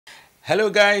Hello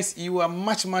guys, you are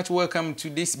much welcome to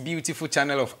this beautiful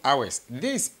channel of ours.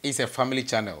 This is a family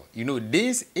channel. You know,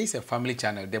 this is a family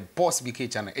channel, the Boss BK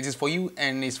channel. It is for you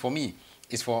and it's for me.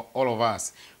 It's for all of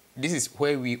us. This is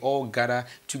where we all gather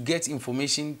to get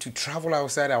information, to travel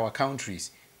outside our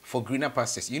countries for greener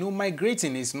pastures. You know,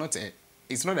 migrating is not a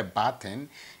bad thing.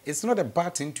 It's not a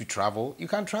bad thing to travel. You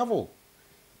can travel.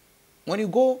 When you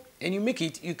go and you make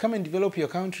it, you come and develop your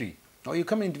country. Or you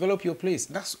come and develop your place.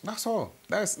 That's all.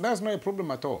 That's not a problem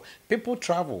at all. People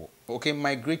travel, okay,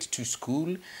 migrate to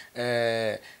school,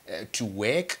 to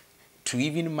work, to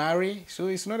even marry. So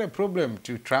it's not a problem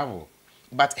to travel.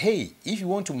 But hey, if you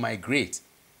want to migrate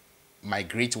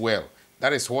well.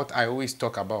 That is what I always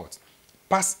talk about.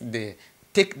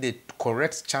 Take the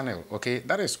correct channel, okay?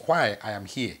 That is why I am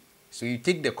here. So you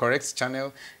take the correct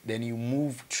channel, then you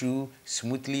move through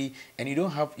smoothly, and you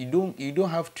don't have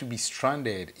to be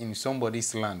stranded in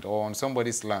somebody's land or on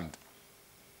somebody's land.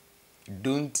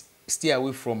 Don't stay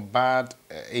away from bad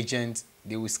agents.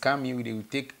 They will scam you. They will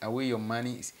take away your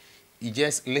money. You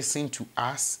just listen to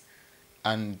us,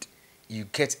 and you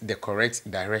get the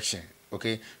correct direction.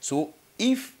 Okay. So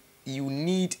if you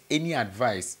need any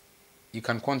advice, you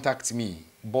can contact me,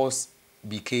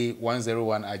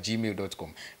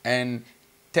 bossbk101@gmail.com. And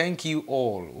thank you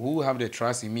all who have the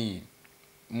trust in me.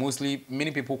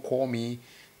 Many people call me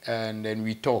and then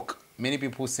we talk. Many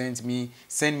people send me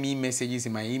messages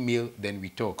in my email, then we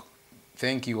talk.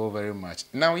 Thank you all very much.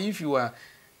 Now, if you are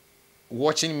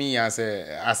watching me as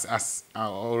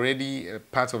already a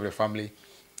part of the family,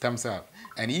 thumbs up.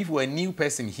 And if you are a new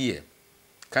person here,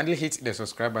 kindly hit the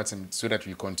subscribe button so that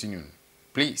we continue.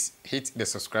 Please hit the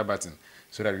subscribe button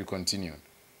so that we continue.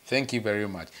 Thank you very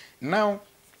much. Now,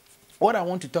 what I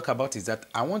want to talk about is that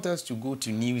I want us to go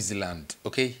to New Zealand.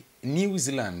 Okay, New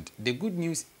Zealand. The good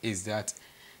news is that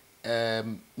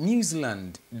New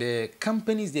Zealand,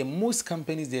 most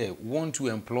companies there want to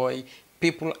employ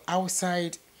people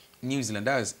outside New Zealand.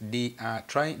 That is, they are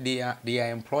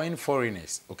employing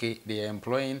foreigners. Okay, they are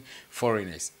employing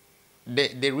foreigners.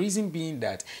 The reason being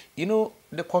that, you know,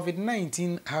 the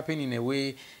COVID-19 happened in a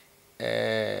way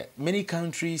many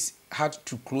countries had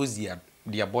to close their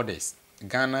borders.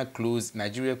 Ghana closed,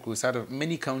 Nigeria closed,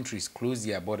 many countries closed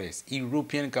their borders.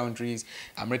 European countries,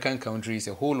 American countries,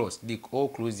 a whole lot, they all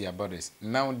closed their borders.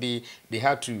 Now they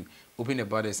had to open the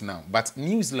borders now. But for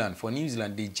New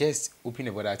Zealand, they just opened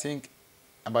the border. I think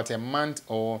about a month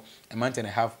or a month and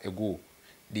a half ago,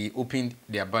 they opened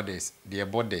their borders.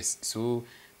 So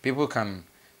people can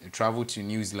travel to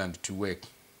New Zealand to work.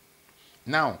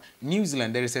 Now, New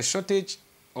Zealand, there is a shortage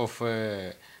of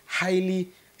highly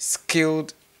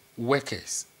skilled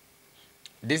workers.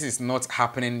 This is not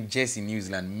happening just in New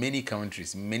Zealand. Many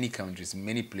countries, many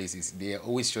places, there are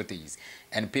always shortages.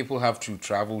 And people have to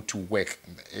travel to work.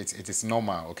 It is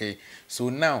normal, okay? So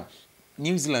now,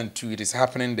 New Zealand too, it is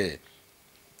happening there.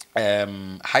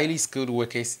 Highly skilled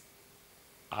workers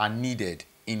are needed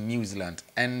in New Zealand,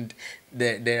 and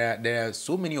there are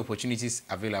so many opportunities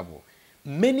available.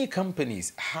 Many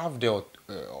companies have the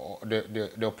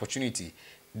opportunity,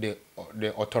 the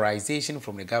authorization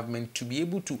from the government to be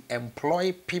able to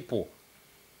employ people,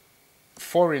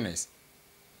 foreigners,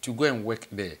 to go and work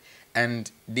there,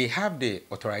 and they have the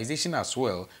authorization as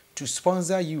well to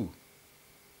sponsor you.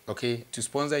 Okay, to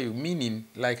sponsor you, meaning,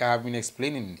 like I have been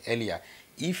explaining earlier,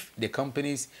 if the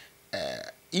companies,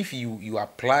 if you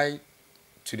apply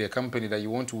to the company that you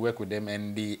want to work with them,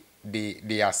 and they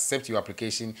accept your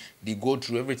application, they go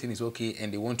through, everything is okay,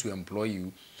 and they want to employ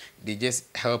you, they just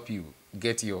help you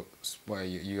get your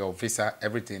visa,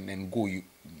 everything, and go, you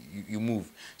move.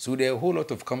 So there are a whole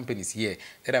lot of companies here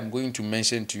that I'm going to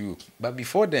mention to you. But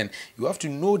before then, you have to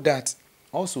know that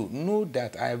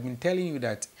I have been telling you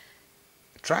that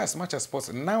try as much as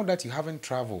possible. Now that you haven't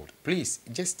traveled, please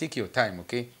just take your time,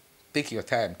 okay? Take your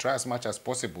time. Try as much as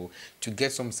possible to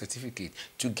get some certificate,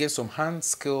 to get some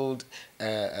hand-skilled,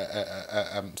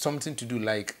 something to do,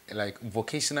 like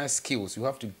vocational skills. You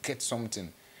have to get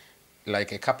something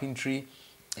like a carpentry,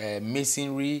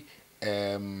 masonry,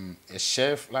 a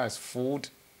chef, like food,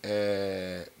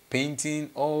 painting,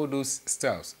 all those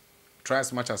stuffs. Try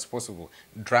as much as possible.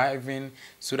 Driving,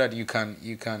 so that you can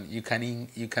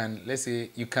let's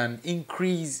say you can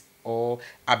increase or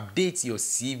update your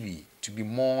CV to be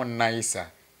more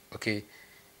nicer. Okay,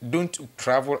 don't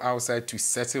travel outside to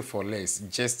settle for less.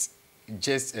 Just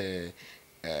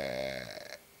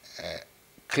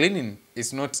cleaning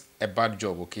is not a bad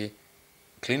job. Okay,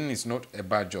 cleaning is not a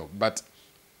bad job, but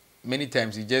many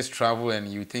times you just travel and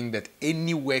you think that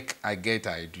any work I get,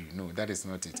 I do. No, that is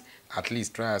not it. At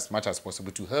least try as much as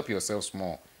possible to help yourself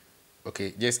small.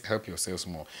 Okay, just help yourselves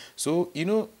more. So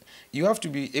you have to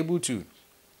be able to,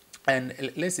 and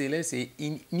let's say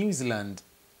in New Zealand,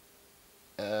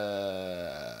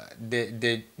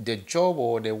 the job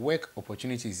or the work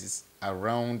opportunities is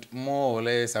around, more or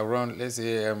less around, let's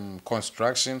say,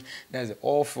 construction. That's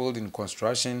all field in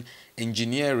construction,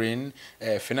 engineering,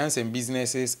 finance and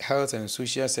businesses, health and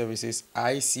social services,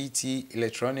 ICT,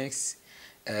 electronics,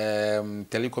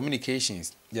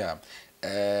 telecommunications. Yeah,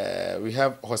 we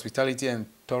have hospitality and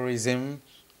tourism.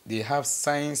 They have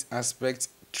science aspect,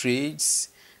 trades,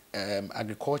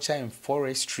 agriculture and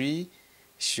forestry.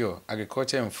 Sure,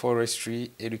 agriculture and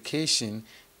forestry, education,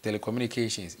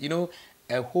 telecommunications.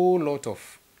 A whole lot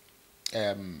of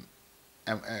um,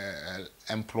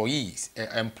 employers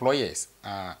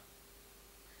are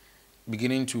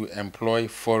beginning to employ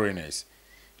foreigners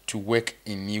to work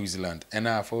in New Zealand. And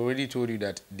I've already told you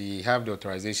that they have the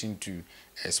authorization to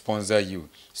sponsor you.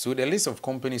 So the list of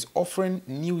companies offering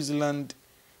New Zealand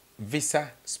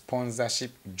visa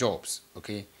sponsorship jobs.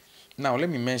 Okay. Now let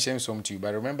me mention some to you,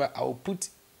 but remember I'll put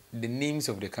the names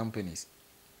of the companies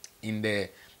in the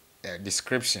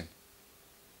description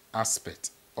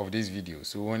aspect of this video.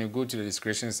 So when you go to the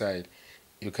description side,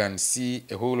 you can see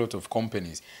a whole lot of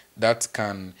companies that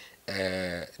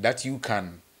that you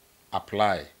can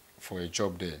apply for a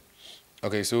job there.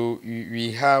 Okay, so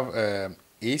we have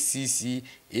ACC.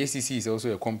 ACC is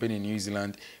also a company in New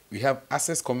Zealand. We have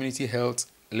Access Community Health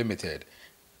Limited.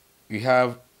 We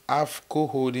have AFCO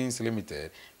Holdings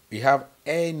Limited. We have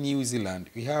Air New Zealand.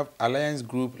 We have Alliance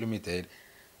Group Limited.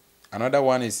 Another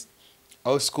one is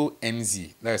Alsco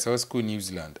NZ. That's Alsco New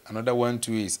Zealand. Another one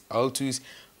too is Altus.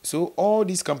 So all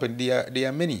these companies, they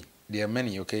are many. There are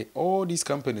many, okay? All these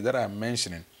companies that I'm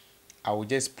mentioning, I will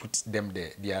just put them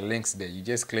there. There are links there. You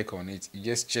just click on it. You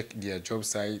just check their job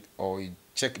site or you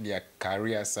check their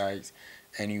career sites,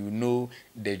 and you know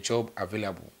the job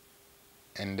available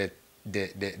and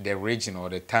the region or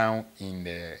the town in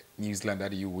the New Zealand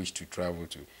that you wish to travel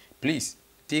to. Please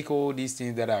take all these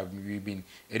things that we've been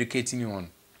educating you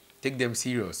on. Take them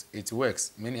serious. It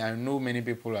works. I know many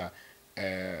people are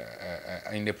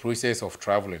in the process of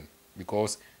traveling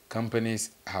because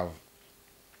companies have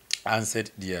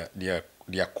answered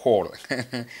their call.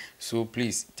 So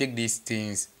please take these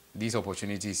things, these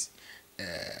opportunities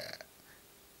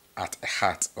at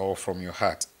heart or from your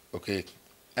heart. Okay,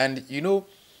 and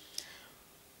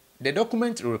the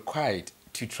document required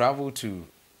to travel to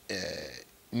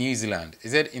New Zealand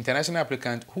is that international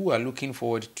applicants who are looking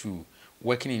forward to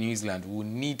working in New Zealand will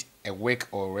need a work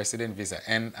or resident visa.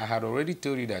 And I had already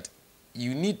told you that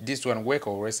you need this one, work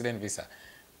or resident visa.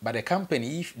 But the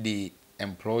company, if they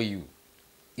employ you,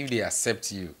 if they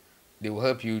accept you, they will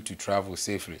help you to travel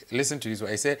safely. Listen to this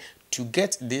one. I said to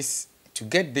get this,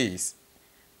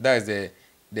 that is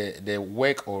the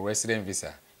work or resident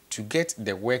visa. To get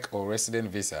the work or resident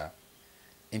visa,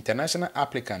 international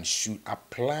applicants should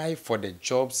apply for the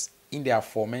jobs in the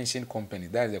aforementioned company.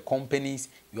 That is the companies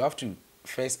you have to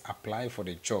first apply for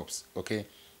the jobs, okay,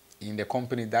 in the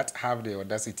company that have the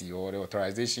audacity or the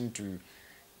authorization to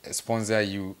sponsor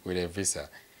you with a visa.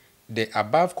 The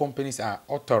above companies are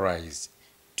authorized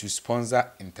to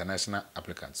sponsor international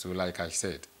applicants. So like I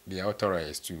said, they are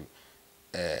authorized to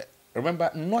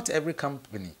remember, not every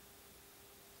company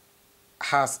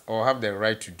has or have the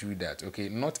right to do that. Okay,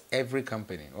 not every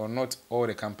company or not all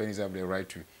the companies have the right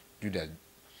to do that,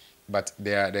 but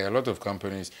there are a lot of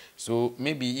companies. So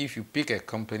maybe if you pick a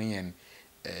company and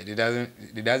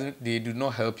they do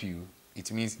not help you,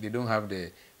 it means they don't have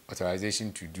the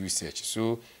authorization to do such.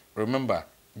 So remember,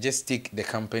 just take the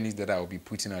companies that I will be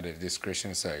putting at the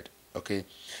description side. Okay,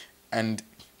 and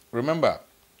remember,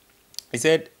 I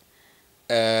said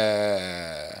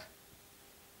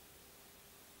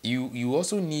you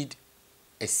also need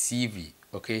a CV.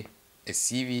 Okay, a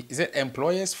CV. Is that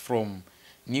employers from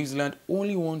New Zealand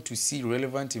only want to see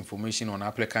relevant information on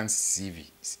applicants'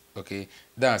 CVs. Okay,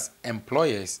 thus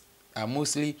employers are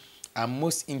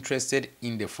most interested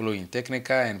in the following: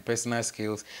 technical and personal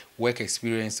skills, work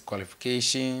experience,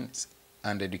 qualifications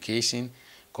and education,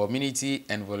 community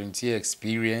and volunteer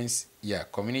experience. Yeah,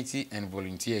 community and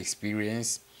volunteer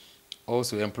experience.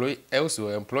 Also,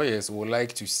 employers would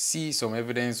like to see some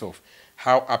evidence of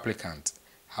how applicants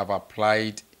have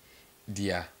applied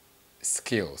their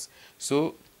skills.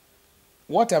 So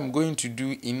what I'm going to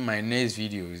do in my next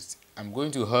video is I'm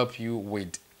going to help you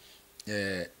with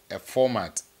a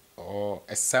format or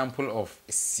a sample of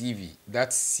a CV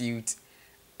that suits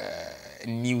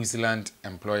New Zealand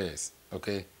employers.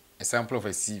 Okay, a sample of a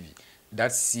CV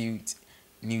that suits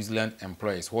New Zealand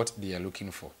employers, what they are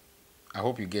looking for. I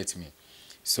hope you get me.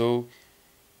 So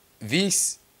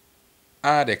this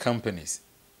are the companies.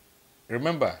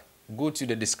 Remember, go to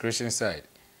the description side,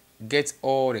 get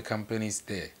all the companies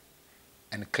there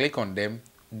and click on them.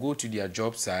 Go to their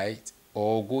job site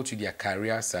or go to their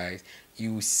career site.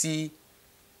 You will see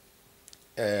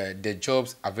the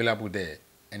jobs available there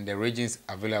and the regions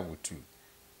available too.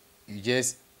 You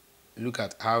just look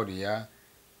at how they are,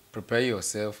 prepare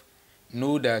yourself,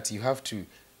 know that you have to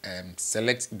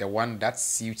select the one that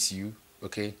suits you,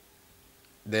 okay?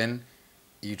 Then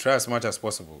you try as much as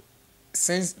possible.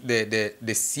 Since the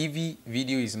CV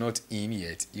video is not in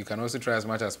yet, you can also try as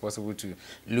much as possible to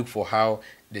look for how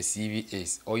the CV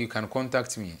is. Or you can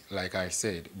contact me, like I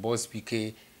said,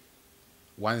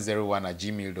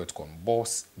 bossbk101@gmail.com.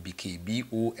 Bossbk,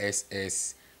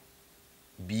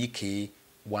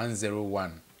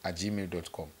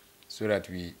 BOSSBK101@gmail.com, so that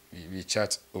we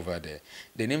chat over there.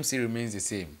 The name still remains the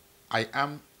same. I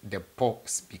am the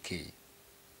Boss BK.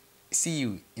 See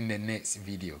you in the next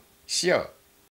video. Sure.